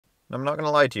I'm not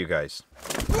gonna lie to you guys.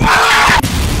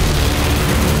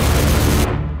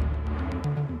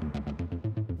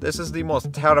 This is the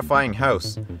most terrifying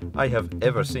house I have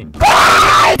ever seen.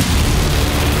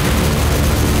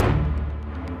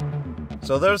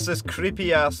 So there's this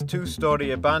creepy ass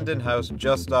 2-story abandoned house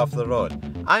just off the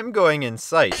road. I'm going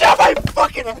inside. Shut my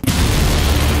fucking...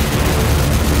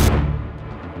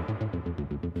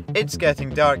 It's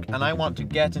getting dark and I want to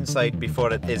get inside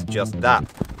before it is just that.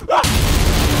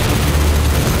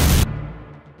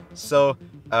 So,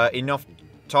 enough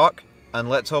talk and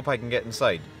let's hope I can get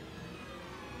inside.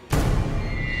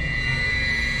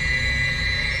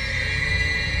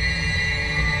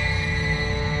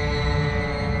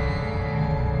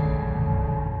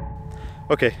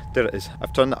 Okay, there it is.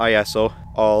 I've turned the ISO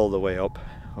all the way up.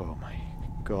 Oh my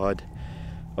god.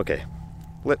 Okay,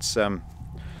 let's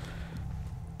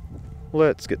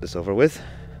get this over with.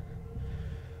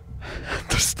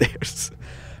 The stairs.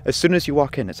 As soon as you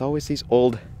walk in, it's always these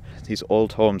old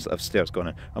homes that have stairs going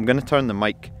in. I'm gonna turn the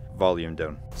mic volume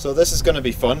down. So this is gonna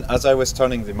be fun. As I was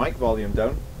turning the mic volume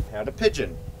down, I heard a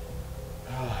pigeon.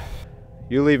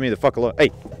 You leave me the fuck alone.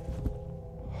 Hey!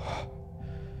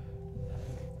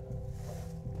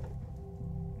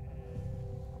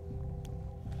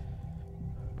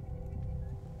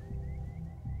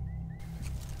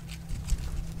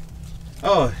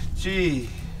 Oh, gee.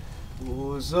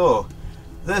 So,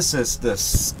 this is the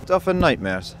stuff of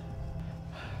nightmares.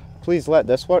 Please let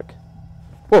this work.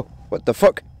 Whoa, what the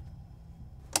fuck?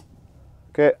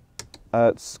 Okay,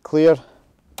 it's clear.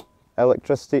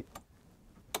 Electricity.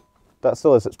 That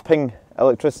still is, it's ping.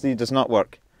 Electricity does not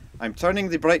work. I'm turning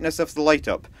the brightness of the light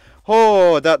up.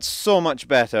 Oh, that's so much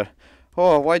better.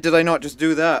 Oh, why did I not just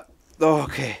do that? Oh,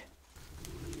 okay.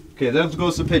 Okay, there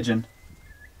goes the pigeon.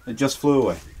 It just flew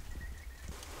away.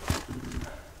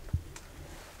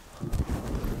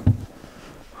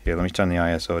 Okay, let me turn the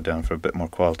ISO down for a bit more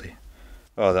quality.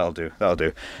 Oh, that'll do, that'll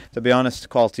do. To be honest,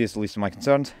 quality is the least of my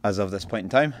concerns as of this point in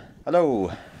time.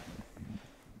 Hello!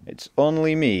 It's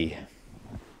only me.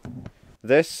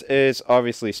 This is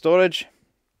obviously storage.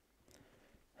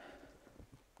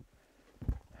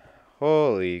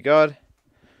 Holy god.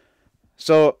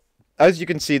 So, as you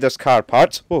can see, there's car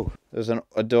parts. Oh, there's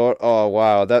a door. Oh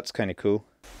wow, that's kind of cool.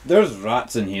 There's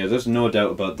rats in here, there's no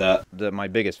doubt about that. My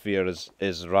biggest fear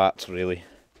is rats, really.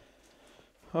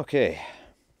 Okay.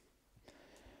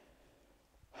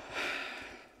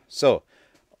 So,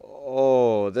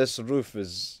 oh, this roof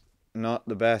is not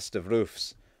the best of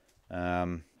roofs.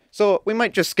 So, we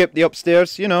might just skip the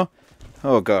upstairs, you know.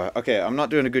 Oh god, okay, I'm not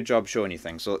doing a good job showing you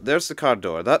things. So, there's the car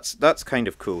door, that's kind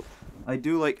of cool. I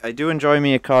do enjoy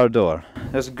me a car door.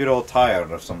 There's a good old tire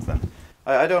or something.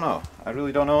 I don't know, I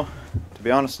really don't know. To be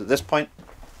honest, at this point,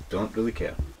 don't really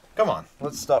care. Come on,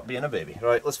 let's stop being a baby.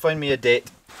 Right, let's find me a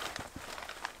date.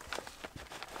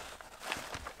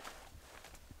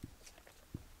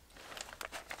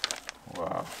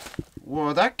 Wow.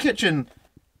 Whoa, that kitchen,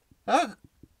 that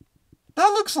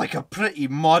looks like a pretty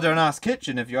modern ass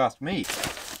kitchen if you ask me.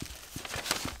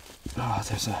 Oh,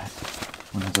 there's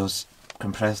one of those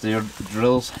compressed air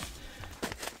drills.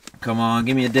 Come on,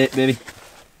 give me a date, baby.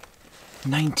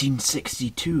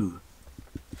 1962.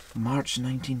 March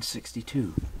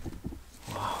 1962.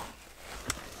 Wow.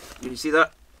 Can you see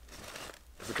that?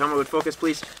 If the camera would focus,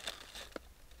 please.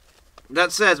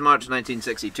 That says March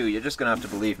 1962. You're just gonna have to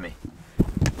believe me.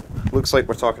 Looks like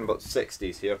we're talking about the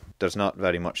 60s here. There's not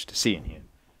very much to see in here.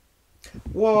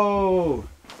 Whoa!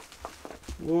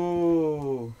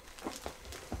 Whoa!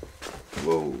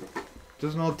 Whoa!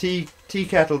 There's an old tea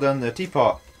kettle down there.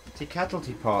 Teapot. Tea kettle,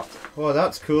 teapot. Oh,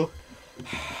 that's cool.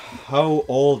 How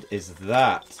old is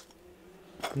that?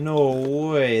 No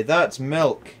way. That's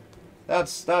milk.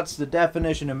 That's the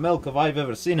definition of milk if I've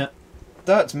ever seen it.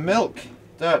 That's milk.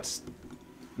 That's...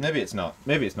 Maybe it's not.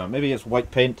 Maybe it's not. Maybe it's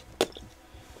white paint.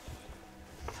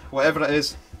 Whatever it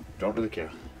is, don't really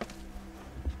care.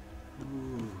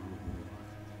 Ooh.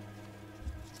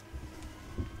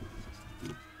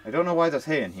 I don't know why there's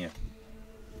hay in here.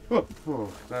 Oh,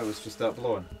 that was just that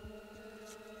blowing.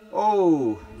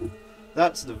 Oh,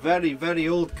 that's the very, very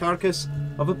old carcass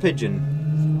of a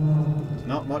pigeon. There's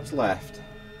not much left.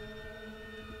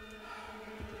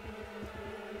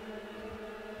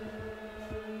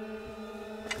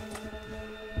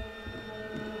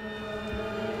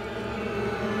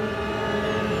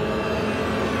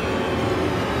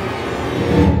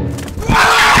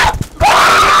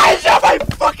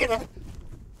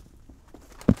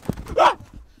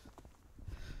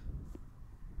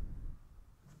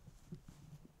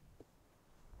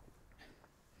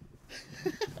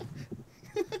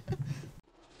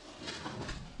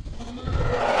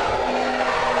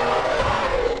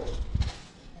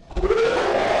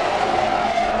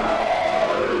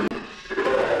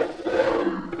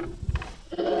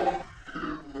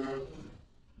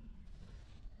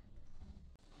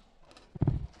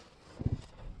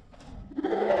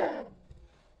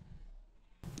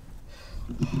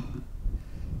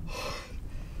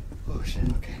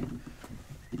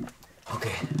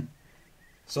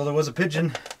 So there was a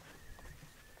pigeon.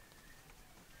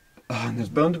 Oh, and there's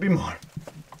bound to be more.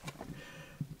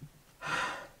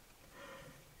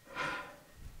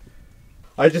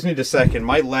 I just need a second.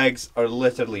 My legs are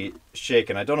literally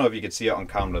shaking. I don't know if you can see it on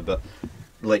camera, but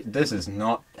like, this is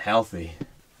not healthy.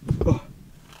 Oh.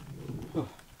 Oh.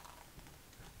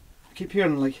 I keep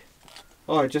hearing like,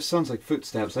 oh, it just sounds like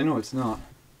footsteps. I know it's not.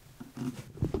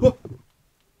 Oh.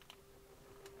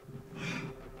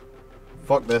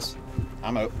 Fuck this.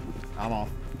 I'm out. I'm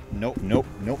off. Nope, nope,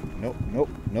 nope, nope, nope,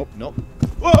 nope, nope.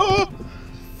 Whoa!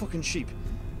 Fucking sheep.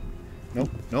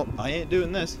 Nope, nope, I ain't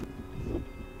doing this.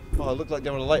 Oh, it looked like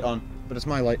there was a light on, but it's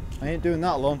my light. I ain't doing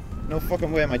that alone. No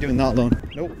fucking way am I doing that alone.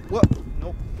 Nope, what?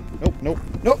 Nope, nope, nope,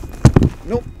 nope,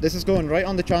 nope. This is going right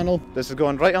on the channel. This is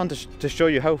going right on to show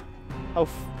you how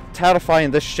terrifying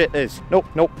this shit is. Nope,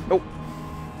 nope, nope.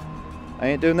 I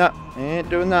ain't doing that. I ain't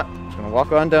doing that. I'm just gonna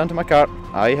walk on down to my car.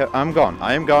 I'm gone.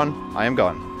 I am gone. I am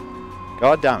gone.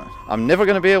 God damn it. I'm never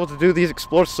going to be able to do these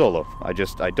explores solo. I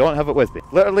don't have it with me.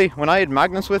 Literally, when I had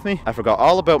Magnus with me, I forgot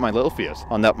all about my little fears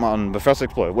on the first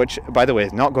explore, which, by the way,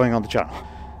 is not going on the channel.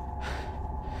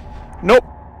 Nope.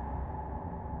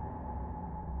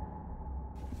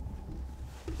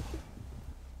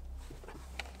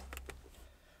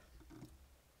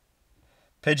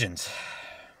 Pigeons.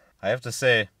 I have to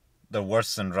say, they're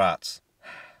worse than rats.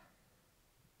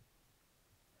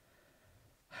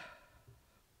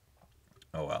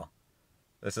 Oh well.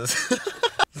 This is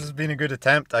this has been a good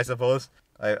attempt, I suppose.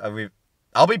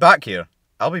 I'll be back here.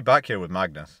 I'll be back here with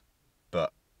Magnus,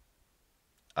 but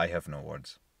I have no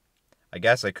words. I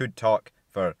guess I could talk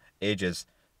for ages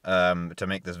to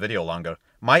make this video longer.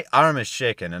 My arm is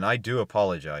shaking, and I do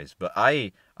apologize, but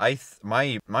my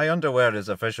underwear is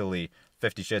officially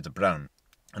 50 Shades of Brown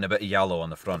and a bit of yellow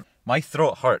on the front. My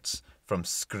throat hurts from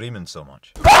screaming so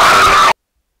much.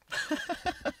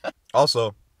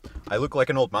 Also, I look like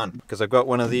an old man because I've got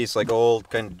one of these like old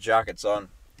kind of jackets on,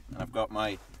 and I've got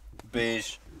my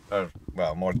beige, or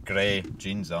well, more grey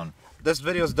jeans on. This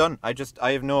video's done.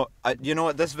 You know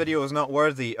what? This video is not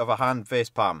worthy of a hand face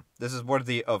palm. This is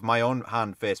worthy of my own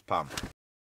hand face palm.